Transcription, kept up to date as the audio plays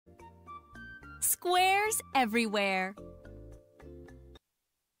Squares everywhere.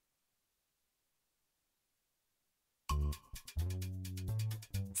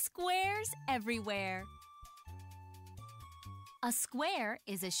 Squares everywhere. A square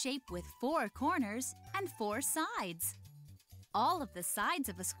is a shape with 4 corners and 4 sides. All of the sides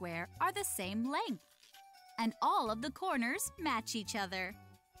of a square are the same length, and all of the corners match each other.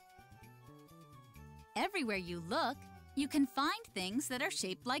 Everywhere you look, you can find things that are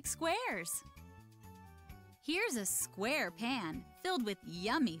shaped like squares. Here's a square pan filled with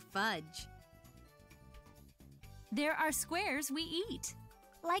yummy fudge. There are squares we eat,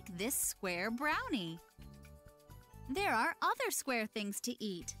 like this square brownie. There are other square things to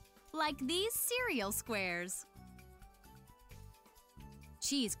eat, like these cereal squares.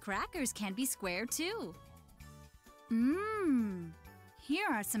 Cheese crackers can be square too. Here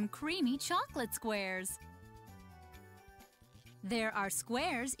are some creamy chocolate squares. There are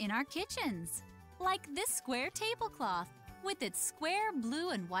squares in our kitchens, like this square tablecloth with its square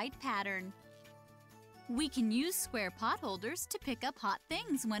blue and white pattern. We can use square pot holders to pick up hot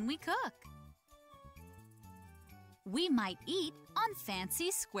things when we cook. We might eat on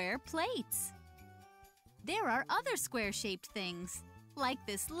fancy square plates. There are other square-shaped things, like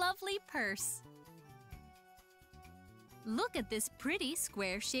this lovely purse. Look at this pretty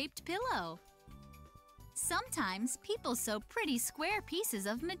square-shaped pillow. Sometimes people sew pretty square pieces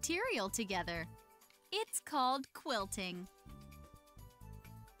of material together. It's called quilting.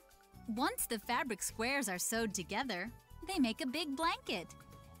 Once the fabric squares are sewed together, they make a big blanket.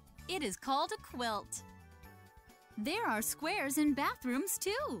 It is called a quilt. There are squares in bathrooms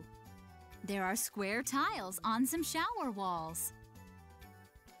too. There are square tiles on some shower walls.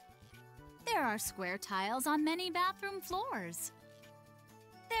 There are square tiles on many bathroom floors.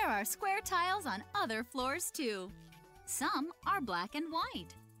 There are square tiles on other floors too. Some are black and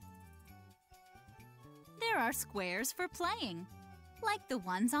white. There are squares for playing, like the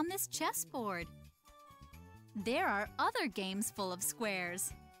ones on this chessboard. There are other games full of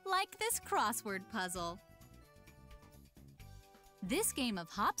squares, like this crossword puzzle. This game of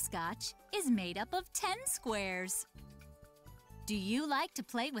hopscotch is made up of 10 squares. Do you like to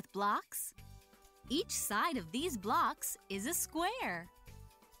play with blocks? Each side of these blocks is a square.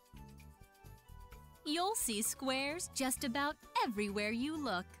 You'll see squares just about everywhere you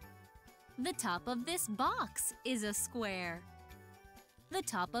look. The top of this box is a square. The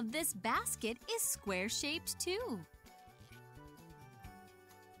top of this basket is square-shaped too.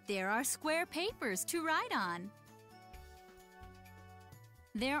 There are square papers to write on.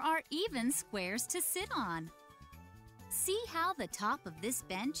 There are even squares to sit on. See how the top of this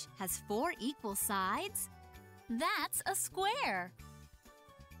bench has 4 equal sides? That's a square.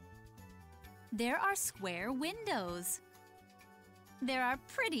 There are square windows. There are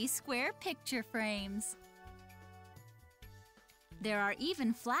pretty square picture frames. There are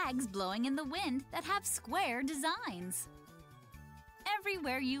even flags blowing in the wind that have square designs.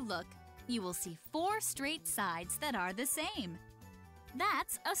 Everywhere you look, you will see 4 straight sides that are the same.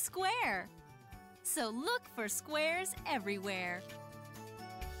 That's a square. So look for squares everywhere.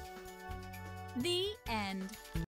 The end.